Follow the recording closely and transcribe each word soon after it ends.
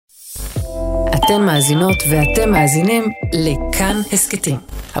אתן מאזינות ואתם מאזינים לכאן הסקטים,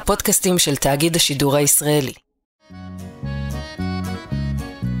 הפודקאסטים של תאגיד השידור הישראלי.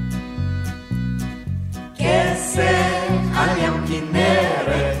 כסף על ים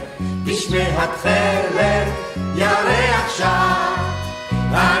כנרת, בשמי התכלת, ירח שם,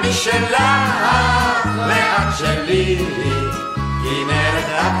 אני שלך ואת שלי,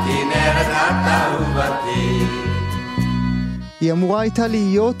 כנרת את אהובתי. היא אמורה הייתה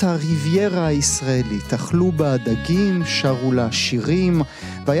להיות הריביירה הישראלית, אכלו בה דגים, שרו לה שירים,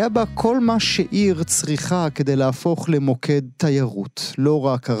 והיה בה כל מה שעיר צריכה כדי להפוך למוקד תיירות, לא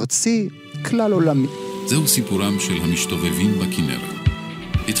רק ארצי, כלל עולמי. זהו סיפורם של המשתובבים בכנרת.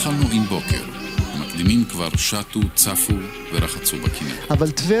 התחלנו עם בוקר, המקדימים כבר שטו, צפו ורחצו בכנרת.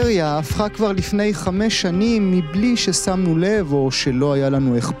 אבל טבריה הפכה כבר לפני 5 שנים, מבלי ששמנו לב או שלא היה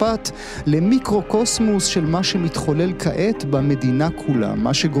לנו אכפת, למיקרוקוסמוס של מה שמתחולל כעת במדינה כולה.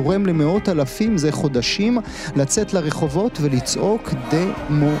 מה שגורם למאות אלפים זה חודשים לצאת לרחובות ולצעוק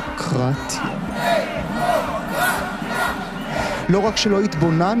דמוקרטיה. לא רק שלא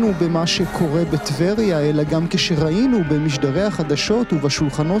התבוננו במה שקורה בטבריה, אלא גם כשראינו במשדרי החדשות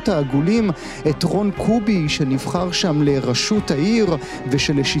ובשולחנות העגולים את רון קובי שנבחר שם לראשות העיר,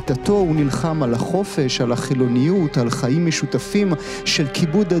 ושלשיטתו הוא נלחם על החופש, על החילוניות, על חיים משותפים של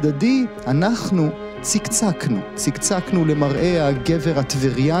כיבוד הדדי, אנחנו צקצקנו למראה הגבר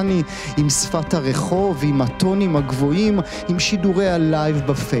הטבריאני עם שפת הרחוב, עם הטונים הגבוהים, עם שידורי הלייב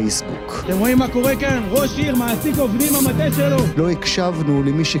בפייסבוק. אתם רואים מה קורה כאן? ראש עיר מעסיק עובדים המטה שלו. לא הקשבנו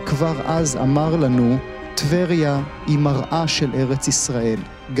למי שכבר אז אמר לנו, טבריה היא מראה של ארץ ישראל,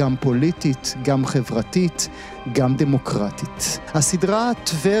 גם פוליטית, גם חברתית, גם דמוקרטית. הסדרה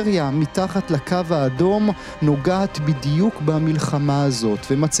טבריה מתחת לקו האדום נוגעת בדיוק במלחמה הזאת,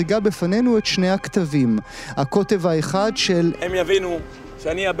 ומציגה בפנינו את שני הכתבים. הכותב האחד של הם יבינו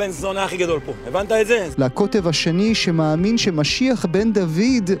שאני הבן זונה הכי גדול פה. הבנת את זה? לכותב השני שמאמין שמשיח בן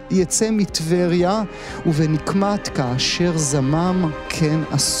דוד יצא מטבריה, ובנקמת כאשר זמם כן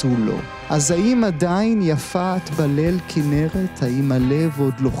עשו לו. אז האם עדיין יפה את בליל כנרת? האם הלב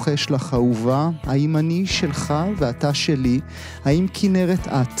עוד לוחש לך אהובה? האם אני שלך ואתה שלי? האם כנרת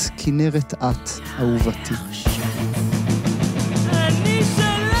את אהובתי?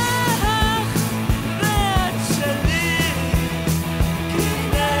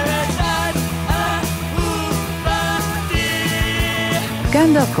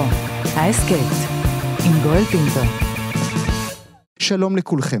 כאן דרכו, ההסקט, עם גואל פינטו. שלום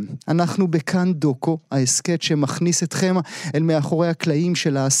לכולכם. אנחנו בכאן דוקו, ההסקט שמכניס אתכם אל מאחורי הקלעים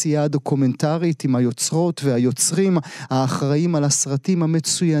של העשייה הדוקומנטרית עם היוצרות והיוצרים האחראים על הסרטים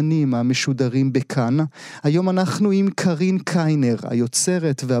המצוינים המשודרים בכאן. היום אנחנו עם קרין קיינר,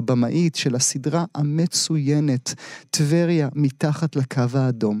 היוצרת והבמאית של הסדרה המצוינת טבריה מתחת לקו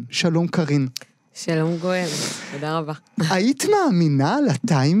האדום. שלום קרין. שלום גואל, תודה רבה. היית מאמינה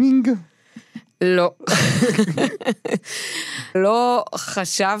לטיימינג? לא. לא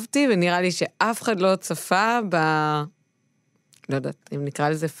חשבתי, ונראה לי שאף אחד לא צפה לא יודעת, אם נקרא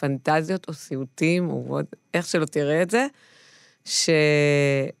לזה פנטזיות או סיוטים, או איך שלא תראה את זה, שנהיה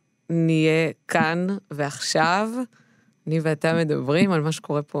כאן ועכשיו, אני ואתה מדברים על מה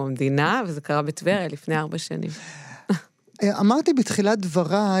שקורה פה במדינה, וזה קרה בטבריה לפני 4 שנים. אמרתי בתחילת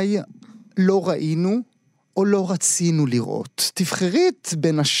דבריי, לא ראינו או לא רצינו לראות. תבחרית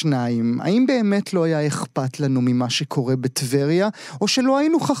בין השניים. האם באמת לא היה אכפת לנו ממה שקורה בטבריה, או שלא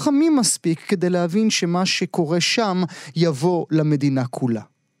היינו חכמים מספיק כדי להבין שמה שקורה שם יבוא למדינה כולה?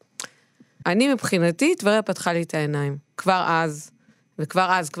 אני מבחינתי, טבריה פתחה לי את העיניים. כבר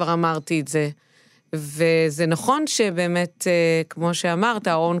אז כבר אמרתי את זה. וזה נכון שבאמת, כמו שאמרת,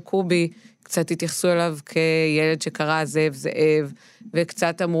 רון קובי, קצת התייחסו אליו כילד שקרא זאב,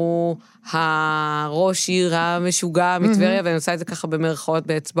 וקצת אמרו, הראש עיר המשוגע מטבריה, ואני עושה את זה ככה במרכאות,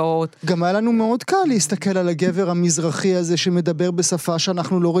 באצבעות. גם היה לנו מאוד קל להסתכל על הגבר המזרחי הזה, שמדבר בשפה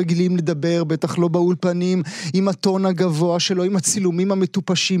שאנחנו לא רגילים לדבר, בטח לא באולפנים, עם הטון הגבוה שלו, עם הצילומים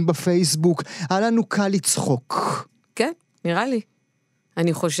המטופשים בפייסבוק. היה לנו קל לצחוק. כן, נראה לי.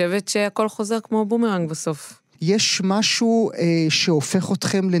 אני חושבת שהכל חוזר כמו בומרנג בסוף. יש משהו שהופך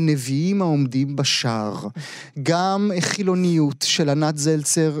אתכם לנביאים העומדים בשער. גם חילוניות של ענת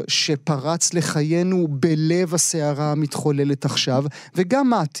זלצר שפרץ לחיינו בלב הסערה המתחוללת עכשיו,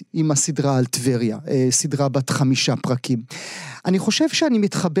 וגם את עם הסדרה על טבריה, סדרה בת 5 פרקים. אני חושב שאני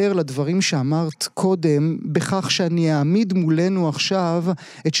מתחבר לדברים שאמרת קודם, בכך שאני אעמיד מולנו עכשיו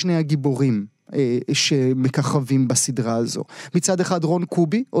את שני הגיבורים. שמככבים בסדרה הזו. מצד אחד רון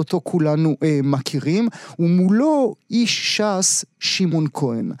קובי, אותו כולנו מכירים, ומולו איש ש"ס שמעון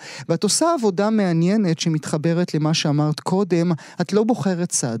כהן. ואת עושה עבודה מעניינת שמתחברת למה שאמרת קודם, את לא בוחרת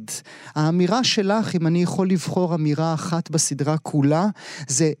צד. האמירה שלך, אם אני יכול לבחור אמירה אחת בסדרה כולה,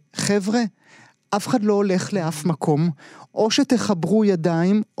 זה חבר'ה, אף אחד לא הולך לאף מקום, או שתחברו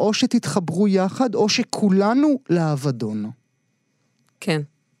ידיים, או שתתחברו יחד, או שכולנו לאבדון. כן.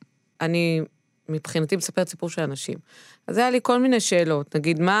 אני מבחינתי מספרת סיפור של אנשים. אז היה לי כל מיני שאלות,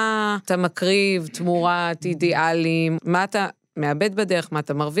 נגיד, מה אתה מקריב תמורת אידיאלים, מה אתה מאבד בדרך, מה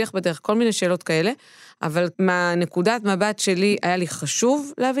אתה מרוויח בדרך, כל מיני שאלות כאלה, אבל מהנקודת מבט שלי היה לי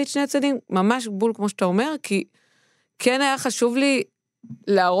חשוב להביא את שני הצדדים, ממש בול כמו שאתה אומר, כי כן היה חשוב לי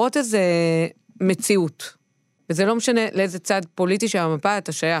להראות איזה מציאות. וזה לא משנה לאיזה צד פוליטי שהמפה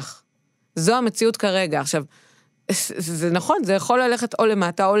אתה שייך. זו המציאות כרגע. עכשיו, זה נכון, זה יכול ללכת או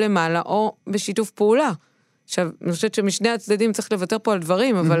למטה או למעלה, או בשיתוף פעולה. עכשיו, אני חושבת שמשני הצדדים צריך לוותר פה על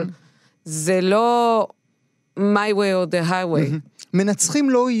דברים, אבל זה לא my way or the highway. מנצחים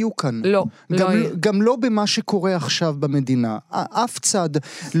לא יהיו כאן. לא, לא יהיו. גם לא במה שקורה עכשיו במדינה. אף צד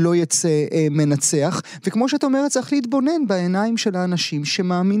לא יצא מנצח, וכמו שאת אומרת, צריך להתבונן בעיניים של האנשים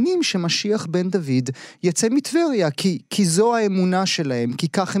שמאמינים שמשיח בן דוד יצא מטבריה, כי זו האמונה שלהם, כי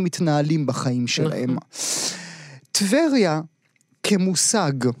כך הם מתנהלים בחיים שלהם. טבריה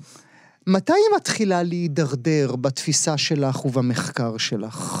כמושג, מתי היא מתחילה להידרדר בתפיסה שלך ובמחקר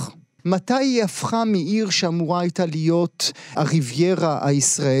שלך? מתי היא הפכה מעיר שאמורה הייתה להיות הריביירה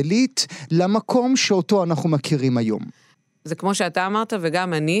הישראלית למקום שאותו אנחנו מכירים היום? זה כמו שאתה אמרת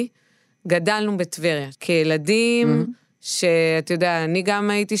וגם אני, גדלנו בטבריה. כילדים, שאתה יודע, אני גם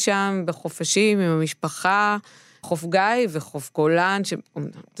הייתי שם בחופשים עם המשפחה, חוף גיא וחוף גולן,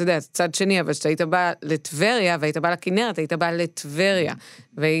 אתה יודע, זה צד שני, אבל שאתה היית בא לטבריה, והיית בא לכנרת, היית בא לטבריה,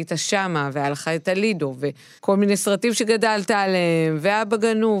 והיית שמה, והיה לך את הלידו, וכל מיני סרטים שגדלת עליהם, ואבא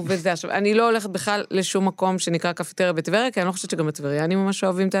גנוב, וזה. עכשיו, אני לא הולכת בכלל לשום מקום שנקרא קפיטריה בטבריה, כי אני לא חושבת שגם בטבריה, אני ממש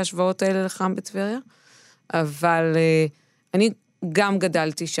אוהבים את ההשוואות האלה לחם בטבריה, אבל אני גם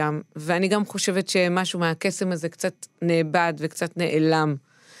גדלתי שם, ואני גם חושבת שמשהו מהקסם הזה קצת נאבד וקצת נעלם.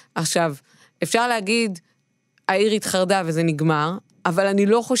 עכשיו, אפשר להגיד, העיר התחרדה וזה נגמר, אבל אני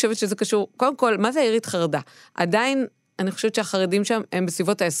לא חושבת שזה קשור. קודם כל, מה זה העיר התחרדה? עדיין, אני חושבת שהחרדים שם הם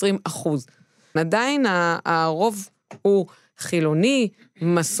בסביבות ה-20%. עדיין הרוב הוא חילוני,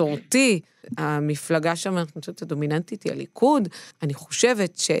 מסורתי, המפלגה שם, אני חושבת, הדומיננטית היא הליכוד. אני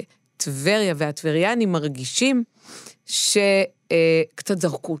חושבת שטבריה והטבריאנים מרגישים שקצת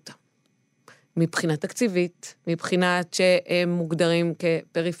זרקו אותם. מבחינה תקציבית, מבחינת שהם מוגדרים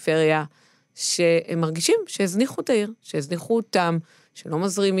כפריפריה, שהם מרגישים שהזניחו את העיר, שהזניחו אותם, שלא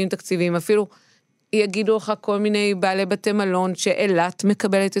מזרימים תקציבים, אפילו יגידו לך כל מיני בעלי בתי מלון, שאילת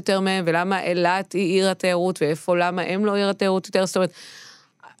מקבלת יותר מהם, ולמה אילת היא עיר התיירות, ואיפה למה הם לא עיר התיירות יותר, זאת אומרת,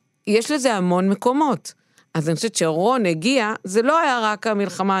 יש לזה המון מקומות. אז אני חושבת שרון הגיע, זה לא היה רק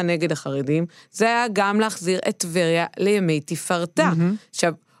המלחמה נגד החרדים, זה היה גם להחזיר את טבריה לימי תפארתה.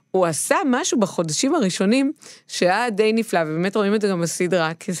 עכשיו, הוא עשה משהו בחודשים הראשונים, שהיה די נפלא, ובאמת רואים את זה גם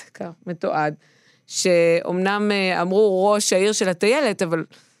בסדרה, כי זה כך מתועד, שאומנם אמרו ראש העיר של הטיילת, אבל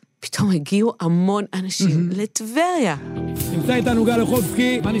פתאום הגיעו המון אנשים לטבריה. נמצא איתנו גל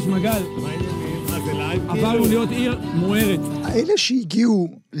לחובסקי, מה נשמע גל? עברנו להיות עיר מוארת. האלה שהגיעו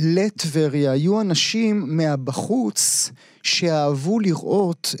לטבריה היו אנשים מהבחוץ שאהבו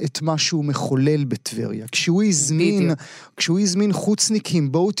לראות את מה שהוא מחולל בטבריה. כשהוא הזמין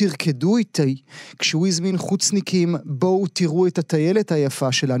חוצניקים, בואו תרקדו איתי. כשהוא הזמין חוצניקים, בואו תראו את הטיילת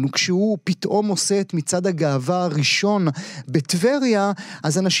היפה שלנו. כשהוא פתאום עושה את מצעד הגאווה הראשון בטבריה,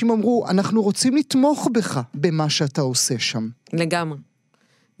 אז אנשים אמרו, אנחנו רוצים לתמוך בך במה שאתה עושה שם. לגמרי.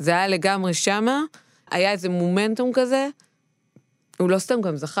 זה היה לגמרי שמה, היה איזה מומנטום כזה, הוא לא סתם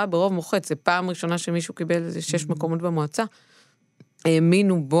גם זכה ברוב מוחץ, זה פעם ראשונה שמישהו קיבל איזה 6 מקומות במועצה,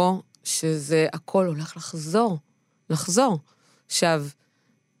 האמינו בו שזה הכל הולך לחזור. עכשיו,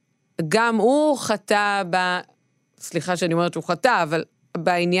 גם הוא חטא סליחה שאני אומרת שהוא חטא, אבל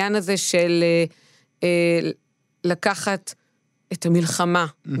בעניין הזה של לקחת את המלחמה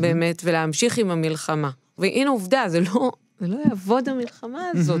באמת, ולהמשיך עם המלחמה. והנה עובדה, זה לא יעבוד המלחמה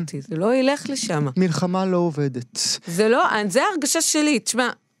הזאת, זה לא ילך לשם. מלחמה לא עובדת. זה ההרגשה שלי, תשמע,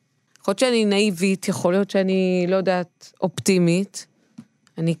 יכול להיות שאני נאיבית, יכול להיות שאני, לא יודעת, אופטימית.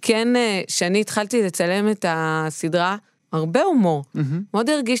 אני כן, שאני התחלתי לצלם את הסדרה, הרבה הומור. מאוד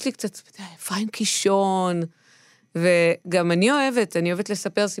הרגיש לי קצת, אפרים קישון, וגם אני אוהבת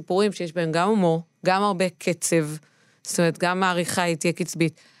לספר סיפורים שיש בהם גם הומור, גם הרבה קצב, זאת אומרת, גם העריכה היא תהיה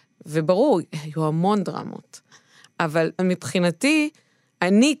קצבית, וברור, היו המון דרמות. אבל מבחינתי,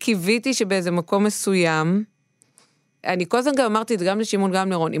 אני קיוויתי שבאיזה מקום מסוים, אני כל הזמן גם אמרתי את זה גם לשמעון,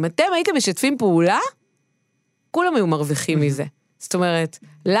 גם לרון, אם אתם הייתם משתפים פעולה, כולם היו מרוויחים מזה. זאת אומרת,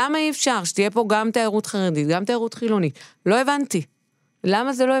 למה אי אפשר שתהיה פה גם תיירות חרדית, גם תיירות חילונית? לא הבנתי.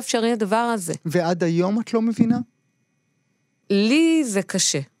 למה זה לא אפשרי הדבר הזה? ועד היום את לא מבינה? לי זה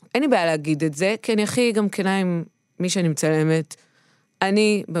קשה. אין לי בעיה להגיד את זה, כי אני הכי גם כנה עם מי שאני מצלמת.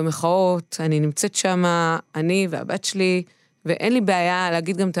 אני במחאות, אני נמצאת שמה, אני והבת שלי, ואין לי בעיה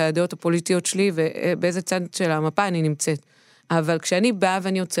להגיד גם את הדעות הפוליטיות שלי, ובאיזה צד של המפה אני נמצאת. אבל כשאני באה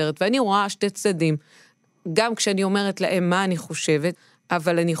ואני עוצרת, ואני רואה שתי צדדים, גם כשאני אומרת להם מה אני חושבת,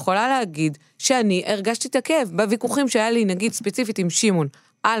 אבל אני יכולה להגיד שאני הרגשתי את הכאב בוויכוחים שהיה לי, נגיד ספציפית עם שמעון,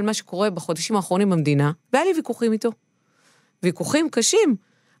 על מה שקורה בחודשים האחרונים במדינה, והיה לי ויכוחים איתו. ויכוחים קשים,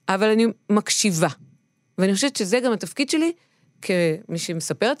 אבל אני מקשיבה. ואני חושבת שזה גם התפקיד שלי, כמי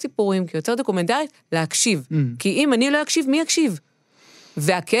שמספרת סיפורים, כיוצר דוקומנטרית, להקשיב. כי אם אני לא אקשיב, מי יקשיב?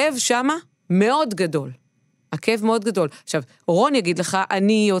 והכאב שמה מאוד גדול. הכאב מאוד גדול. עכשיו, רון יגיד לך,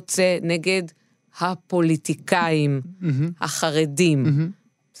 אני יוצא נגד הפוליטיקאים, החרדים.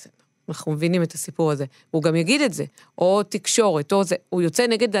 אנחנו מבינים את הסיפור הזה. הוא גם יגיד את זה, או תקשורת, או זה, הוא יוצא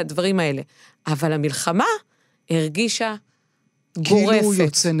נגד הדברים האלה. אבל המלחמה הרגישה גורפת. כאילו הוא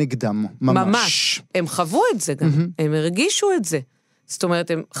יוצא נגדם, ממש. ממש. הם חוו את זה גם, הם הרגישו את זה. זאת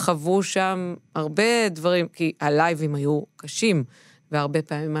אומרת, הם חוו שם הרבה דברים, כי הלייבים היו קשים, והרבה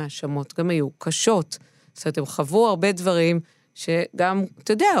פעמים האשמות גם היו קשות. זאת אומרת, הם חוו הרבה דברים שגם,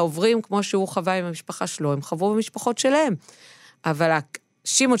 אתה יודע, עוברים כמו שהוא חווה עם המשפחה שלו, הם חוו במשפחות שלהם. אבל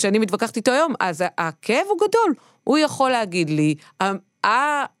שמעון שאני מתווכחת איתו היום, אז הכאב הוא גדול. הוא יכול להגיד לי,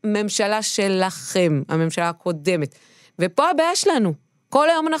 הממשלה שלכם, הממשלה הקודמת, ופה הבעיה שלנו. כל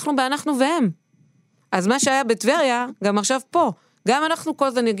היום אנחנו והם. אז מה שהיה בטבריה, גם עכשיו פה. גם אנחנו כל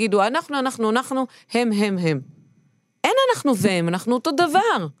הזמן יגידו, אנחנו, הם. אין אנחנו והם, אנחנו אותו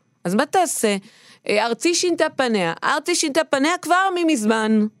דבר. אז מה תעשה? ארצי שינתה פניה כבר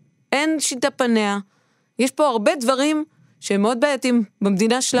ממזמן. אין שינתה פניה. יש פה הרבה דברים שהם מאוד בעייתים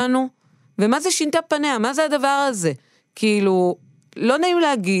במדינה שלנו, ומה זה שינתה פניה? מה זה הדבר הזה? כאילו, לא נעים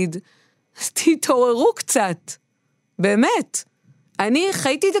להגיד, אז תתעוררו קצת. באמת. אני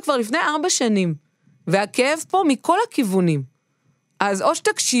חייתי את זה כבר לפני 4 שנים, והכאב פה מכל הכיוונים. אז או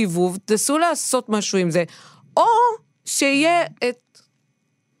שתקשיבו ותנסו לעשות משהו עם זה, או שיהיה את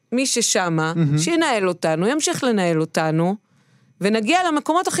מי ששמה, שינהל אותנו, ימשיך לנהל אותנו, ונגיע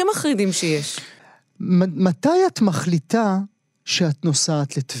למקומות הכי מחרידים שיש. מתי את מחליטה שאת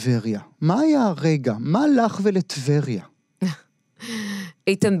נוסעת לטבריה? מה היה הרגע? מה לך ולטבריה?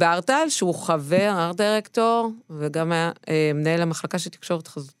 איתן ברטל, שהוא חבר, ארט-דירקטור, וגם היה מנהל המחלקה של תקשורת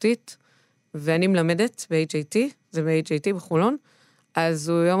חזותית, ואני מלמדת ב-HIT, זה ב-HIT בחולון, אז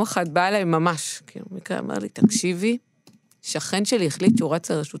הוא יום אחד בא אליי ממש, כאילו, מקרה אמר לי, תקשיבי, שכן שלי החליט שהוא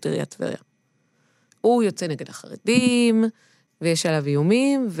רץ לרשות עיריית טבריה. הוא יוצא נגד החרדים, ויש עליו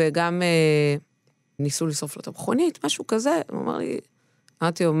איומים, וגם ניסו לשרוף לו את המכונית, משהו כזה, הוא אמר לי,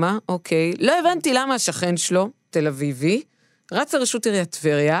 אמרתי לו, מה? אוקיי. לא הבנתי למה השכן שלו, תל אביבי, רץ לרשות עיריית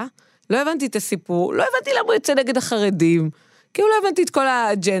טבריה, לא הבנתי את הסיפור, לא הבנתי למה הוא יוצא נגד החרדים, כי הוא לא הבנתי את כל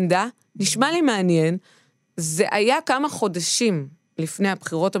האג'נדה, נשמע לי מעניין, זה היה כמה חודשים לפני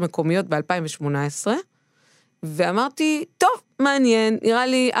הבחירות המקומיות ב-2018, ואמרתי, טוב, מעניין, נראה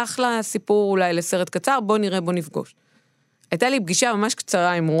לי אחלה סיפור אולי לסרט קצר, בוא נראה, בוא נפגוש. הייתה לי פגישה ממש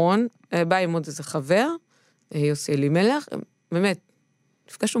קצרה עם רון, בא עם עוד איזה חבר, יוסי אלימלך, באמת,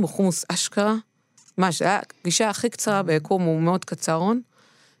 נפגשנו בחומוס אשכרה, ממש, זה היה פגישה הכי קצרה ביקום, הוא מאוד קצר רון,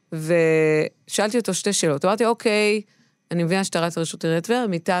 ושאלתי אותו 2 שאלות, אמרתי, אוקיי, אני מבינה שאתה רץ לרשות עיריית טבריה,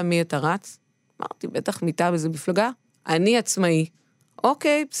 מטעם מי אתה רץ? אמרתי, בטח מטעם איזה מפלגה, אני עצמאי,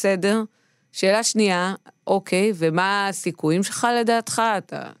 אוקיי, בסדר, שאלה שנייה, אוקיי, ומה הסיכויים שלך לדעתך?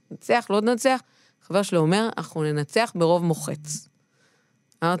 אתה נצח, לא נצח? חבר שלו אומר, אנחנו ננצח ברוב מוחץ.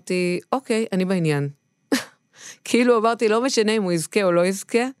 אמרתי, אוקיי, אני בעניין. כאילו אמרתי, לא משנה אם הוא יזכה או לא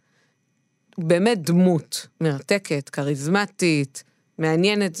יזכה, באמת דמות, מרתקת, קריזמטית,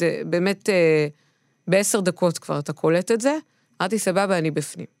 מעניינת, זה באמת ב10 דקות כבר אתה קולט את זה, אמרתי, סבבה, אני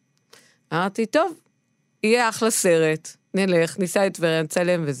בפנים. אמרתי, טוב, יהיה אחלה סרט, נלך, ניסה את טבריה,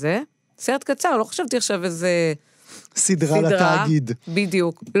 נצלם וזה, סרט קצר, לא חשבתי עכשיו איזה סדרה לתאגיד.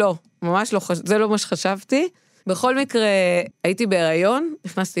 בדיוק, לא, ממש לא, זה לא מה שחשבתי. בכל מקרה, הייתי בהיריון,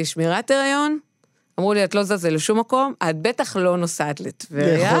 נכנסתי לשמירת הריון, אמרו לי, את לא זזה לשום מקום, את בטח לא נוסעת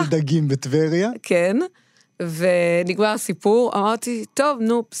לטבריה. לאכול דגים בטבריה. כן, ונגמר הסיפור, אמרתי, טוב,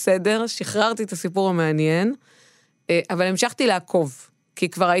 נו, בסדר, שחררתי את הסיפור המעניין, אבל המשכתי לעקוב, כי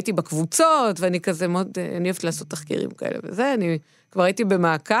כבר הייתי בקבוצות, ואני כזה מאוד, אני אוהבת לעשות תחקירים כאלה וזה, אני כבר הייתי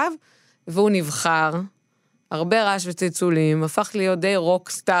במעקב, והוא נבחר, הרבה רעש וצלצולים, הפך להיות די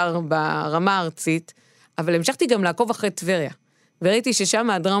רוקסטאר ברמה הארצית, אבל המשכתי גם לעקוב אחרי טבריה, וראיתי ששם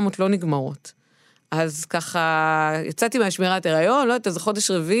הדרמות לא נגמרות. אז ככה, יצאתי מהשמירת הריון, לא יודעת, אז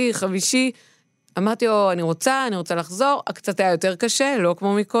חודש רביעי, חמישי, אמרתי לו, אני רוצה לחזור, קצת היה יותר קשה, לא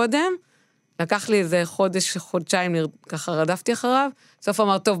כמו מקודם, לקח לי איזה חודש, חודשיים, ככה רדפתי אחריו, סוף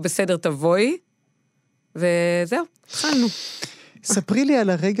אמר, טוב, בסדר, תבואי, וזהו, התחלנו. ספרי לי על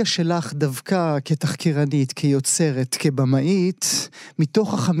הרגע שלך דווקא כתחקירנית, כיוצרת, כבמאית,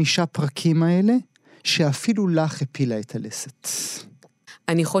 מתוך 5 פרקים האלה, שאפילו לך הפילה את הלסת.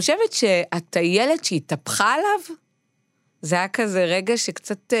 אני חושבת שהטיילת שהתהפכה עליו, זה היה כזה רגע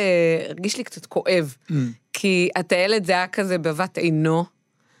שקצת, הרגיש לי קצת כואב, כי הטיילת זה היה כזה בבת עינו,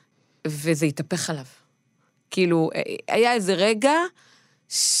 וזה התהפך עליו. כאילו, היה איזה רגע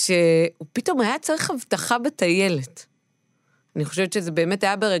שהוא פתאום היה צריך הבטחה בטיילת. אני חושבת שזה באמת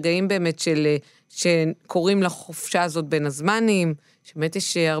היה ברגעים באמת שקוראים לחופשה הזאת בין הזמנים, שבאמת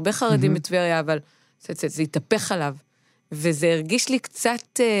יש הרבה חרדים בטבריה, אבל זה התהפך עליו. וזה הרגיש לי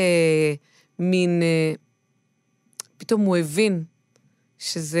קצת מין, פתאום הוא הבין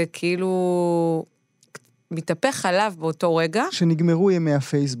שזה כאילו מתהפך עליו באותו רגע. שנגמרו ימי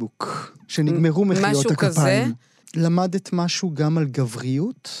הפייסבוק, שנגמרו מחיאות הכפיים. למדת משהו גם על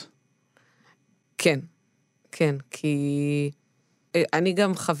גבריות? כן, כן, כי אני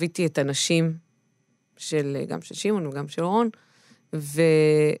גם חוויתי את הנשים, גם של שימון וגם של רון,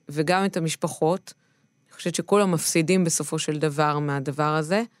 וגם את המשפחות. אני חושבת שכולם מפסידים בסופו של דבר מהדבר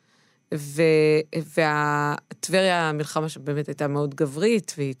הזה, והטבריה, המלחמה שבאמת הייתה מאוד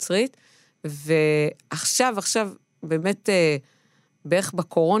גברית ויצרית, ועכשיו באמת בערך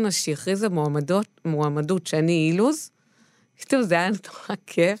בקורונה שהכריזה מועמדות שאני אילוז, פתאום זה היה נורא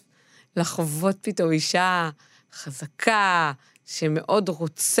כיף, לחוות פתאום אישה חזקה, שמאוד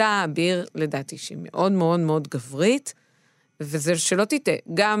רוצה, בעיר לדעתי שהיא מאוד מאוד מאוד גברית, וזה שלא תטעה,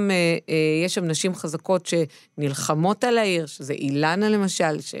 גם יש שם נשים חזקות שנלחמות על העיר, שזה אילנה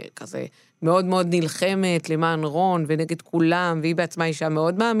למשל, שכזה מאוד מאוד נלחמת למען רון ונגד כולם, והיא בעצמה אישה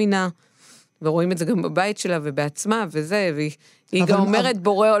מאוד מאמינה, ורואים את זה גם בבית שלה ובעצמה וזה, והיא גם אומרת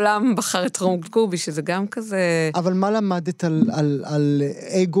בורא עולם בחר את רון קובי, שזה גם כזה... אבל מה למדת על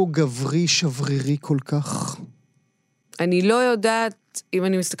אגו גברי שברירי כל כך? אני לא יודעת, אם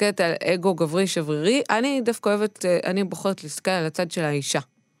אני מסתכלת על אגו גברי שברירי, אני דווקא אוהבת, אני בוחרת להסתכל על הצד של האישה.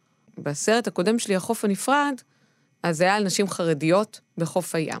 בסרט הקודם שלי, החוף הנפרד, אז זה היה על נשים חרדיות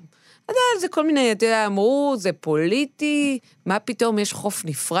בחוף הים. זה כל מיני, אתה יודע, אמרו, זה פוליטי, מה פתאום יש חוף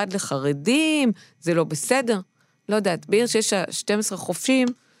נפרד לחרדים, זה לא בסדר. לא יודעת, בעיר שיש 12 חופשים,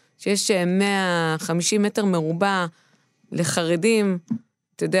 שיש 150 מטר מרובע לחרדים,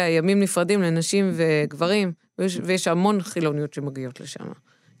 אתה יודע, ימים נפרדים לנשים וגברים, ויש המון חילוניות שמגיעות לשם.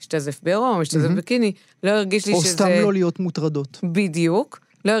 השתזף בעירום, השתזף בקיני, לא הרגיש לי שזה... או סתם לא להיות מוטרדות. בדיוק.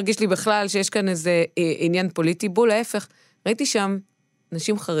 לא הרגיש לי בכלל שיש כאן איזה עניין פוליטי, בול להפך. ראיתי שם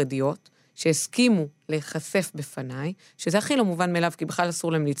נשים חרדיות שהסכימו להיחשף בפניי, שזה הכי לא מובן מאליו, כי בכלל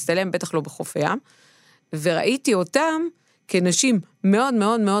אסור להם להצטלם, בטח לא בחוף הים, וראיתי אותם כנשים מאוד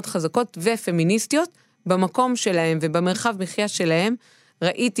מאוד מאוד חזקות ופמיניסטיות במקום שלהם ובמרחב מחיה שלהם,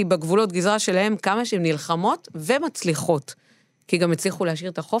 ראיתי בגבולות גזרה שלהם כמה שהן נלחמות ומצליחות, כי גם הצליחו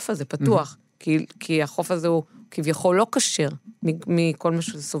להשאיר את החוף הזה פתוח, כי החוף הזה הוא כביכול לא קשר מכל מה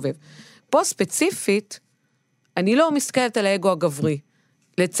שזה סובב. פה ספציפית, אני לא מסתכלת על האגו הגברי.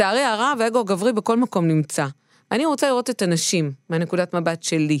 לצערי הרב, האגו הגברי בכל מקום נמצא. אני רוצה לראות את הנשים, מהנקודת מבט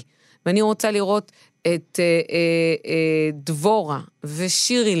שלי, ואני רוצה לראות את דבורה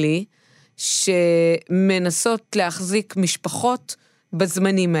ושירי לי, שמנסות להחזיק משפחות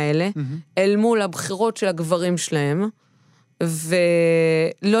בזמנים האלה, אל מול הבחירות של הגברים שלהם,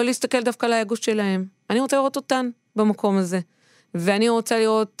 ולא להסתכל דווקא על האגו שלהם. אני רוצה לראות אותן במקום הזה. ואני רוצה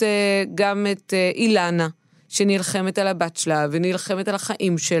לראות גם את אילנה, שנלחמת על הבת שלה, ונלחמת על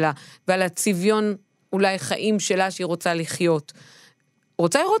החיים שלה, ועל הצביון אולי חיים שלה שהיא רוצה לחיות.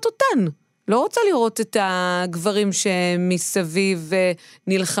 רוצה לראות אותן. לא רוצה לראות את הגברים שמסביב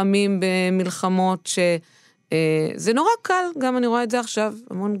נלחמים במלחמות זה נורא קל, גם אני רואה את זה עכשיו,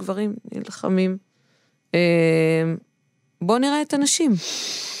 המון גברים נלחמים. בוא נראה את הנשים,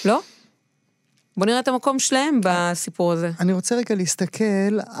 לא? בוא נראה את המקום שלהם בסיפור הזה. אני רוצה רגע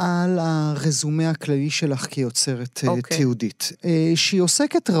להסתכל על הרזומה הכללי שלך כיוצרת תיעודית, שהיא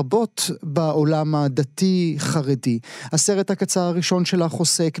עוסקת רבות בעולם הדתי-חרדי. הסרט הקצר הראשון שלך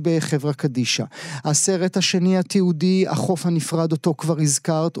עוסק בחברה קדישה. הסרט השני התיעודי, החוף הנפרד, אותו כבר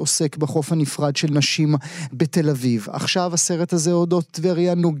הזכרת, עוסק בחוף הנפרד של נשים בתל אביב. עכשיו הסרט הזה אודות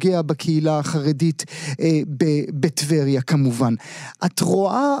טבריה נוגע בקהילה החרדית בטבריה כמובן. את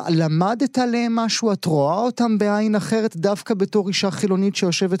רואה, למדת עליהם משהו, את רואה אותם בעין אחרת, דווקא בתור אישה חילונית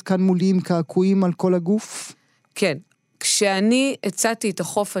שיושבת כאן מולי עם קעקועים על כל הגוף? כן. כשאני הצעתי את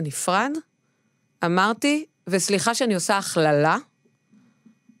החוף הנפרד, אמרתי, וסליחה שאני עושה הכללה,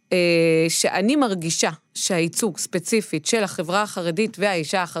 שאני מרגישה שהייצוג ספציפית של החברה החרדית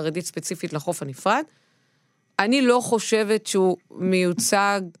והאישה החרדית ספציפית לחוף הנפרד, אני לא חושבת שהוא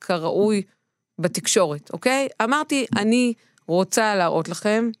מיוצג כראוי בתקשורת, אוקיי? אמרתי, אני רוצה להראות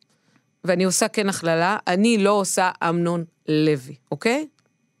לכם, ואני עושה כן הכללה, אני לא עושה אמנון לוי, אוקיי?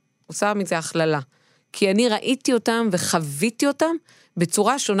 עושה מזה הכללה. כי אני ראיתי אותם וחוויתי אותם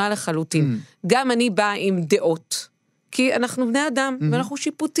בצורה שונה לחלוטין. גם אני באה עם דעות. כי אנחנו בני אדם, ואנחנו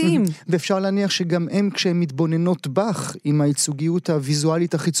שיפוטיים. ואפשר להניח שגם הם, כשהם מתבוננות בך, עם הייצוגיות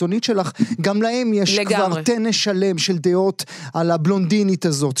הוויזואלית החיצונית שלך, גם להם יש כבר טנא שלם של דעות על הבלונדינית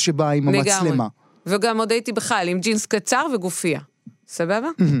הזאת, שבאה עם המצלמה. וגם עוד הייתי בכלל, עם ג'ינס קצר וגופיה. סבבה?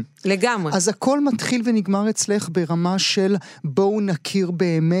 לגמרי. אז הכל מתחיל ונגמר אצלך ברמה של בואו נכיר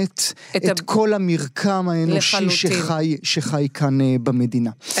באמת את כל המרקם האנושי שחי כאן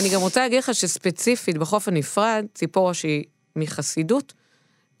במדינה. אני גם רוצה להגיד לך שספציפית בחוף הנפרד, ציפורה שהיא מחסידות,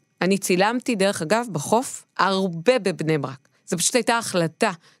 אני צילמתי דרך אגב בחוף הרבה בבני ברק. זו פשוט הייתה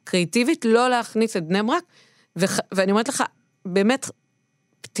החלטה קריאטיבית לא להכניס את בני ברק, ואני אומרת לך, באמת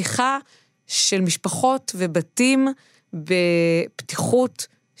פתיחה של משפחות ובתים בפתיחות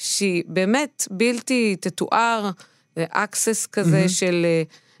שהיא באמת בלתי תתואר, אקסס כזה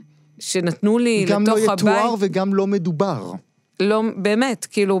שנתנו לי לתוך הבית. גם לא יתואר וגם לא מדובר. לא, באמת,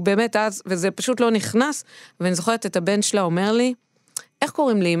 כאילו באמת אז, וזה פשוט לא נכנס, ואני זוכרת את הבן שלה אומר לי, איך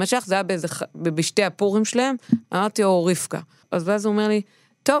קוראים לי אמא שלך? זה היה בשתי הפורים שלהם, אמרתי לו רבקה. אז ואז הוא אומר לי,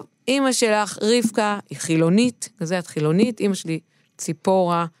 טוב, אמא שלך רבקה היא חילונית, כזה את חילונית, אמא שלי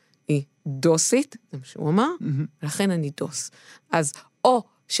ציפורה, דוסית, זה מה שהוא אמר, ולכן אני דוס. אז או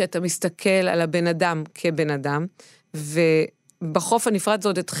שאתה מסתכל על הבן אדם כבן אדם, ובחוף הנפרד זה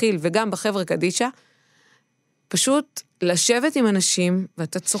עוד התחיל, וגם בחבר'ה קדישה, פשוט לשבת עם אנשים,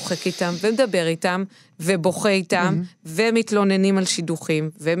 ואתה צוחק איתם, ומדבר איתם, ובוכה איתם, ומתלוננים על שידוכים,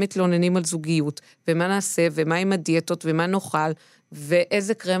 ומתלוננים על זוגיות, ומה נעשה, ומה עם הדיאטות, ומה נאכל,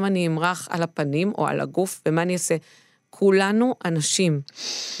 ואיזה קרם אני אמרח על הפנים, או על הגוף, ומה אני אעשה. כולנו אנשים,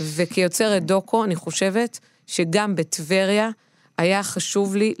 וכיוצרת דוקו, אני חושבת שגם בטבריה היה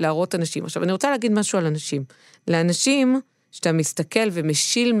חשוב לי להראות אנשים. עכשיו, אני רוצה להגיד משהו על אנשים. לאנשים שאתה מסתכל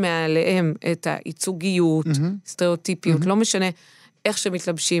ומשיל מעליהם את הייצוגיות, סטריאוטיפיות, לא משנה איך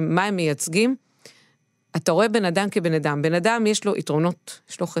שמתלבשים, מה הם מייצגים, אתה רואה בן אדם כבן אדם. בן אדם יש לו יתרונות,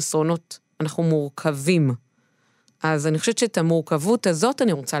 יש לו חסרונות, אנחנו מורכבים. אז אני חושבת שאת המורכבות הזאת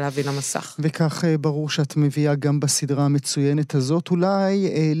אני רוצה להביא למסך. וכך ברור שאת מביאה גם בסדרה המצוינת הזאת. אולי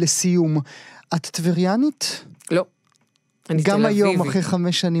לסיום, את טבריאנית? לא. אני גם היום, אחרי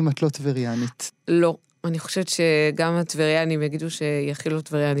 5 שנים, את לא טבריאנית. לא. אני חושבת שגם הטבריאנים יגידו שהיא הכי לא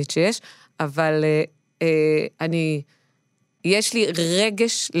טבריאנית שיש, אבל יש לי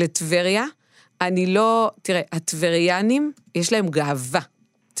רגש לטבריה. אני לא, תראה, הטבריאנים, יש להם גאווה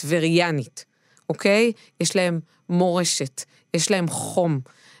טבריאנית. אוקיי? יש להם מורשת, יש להם חום,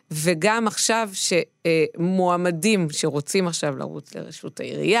 וגם עכשיו שמועמדים שרוצים עכשיו לרוץ לרשות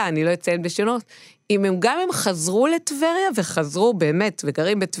העירייה, אני לא אציין בשונות, אם הם גם הם חזרו לטבריה, וחזרו באמת,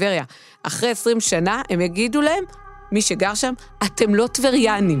 וגרים בטבריה, אחרי 20 שנה, הם יגידו להם, מי שגר שם, אתם לא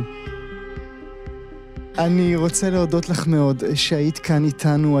טבריאנים. אני רוצה להודות לך מאוד שהיית כאן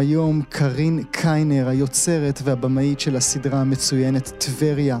איתנו היום, קרין קיינר, היוצרת והבמאית של הסדרה המצוינת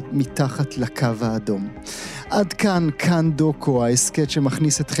טבריה מתחת לקו האדום. עד כאן דוקו, ההסקט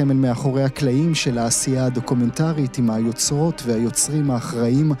שמכניס אתכם אל מאחורי הקלעים של העשייה הדוקומנטרית עם היוצרות והיוצרים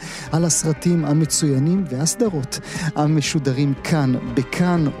האחראים על הסרטים המצוינים והסדרות המשודרים כאן.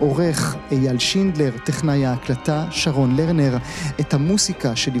 בכאן עורך אייל שינדלר, טכנאי ההקלטה שרון לרנר. את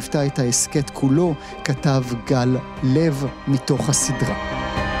המוסיקה שליוותה את ההסקט כולו כתב גל לב מתוך הסדרה.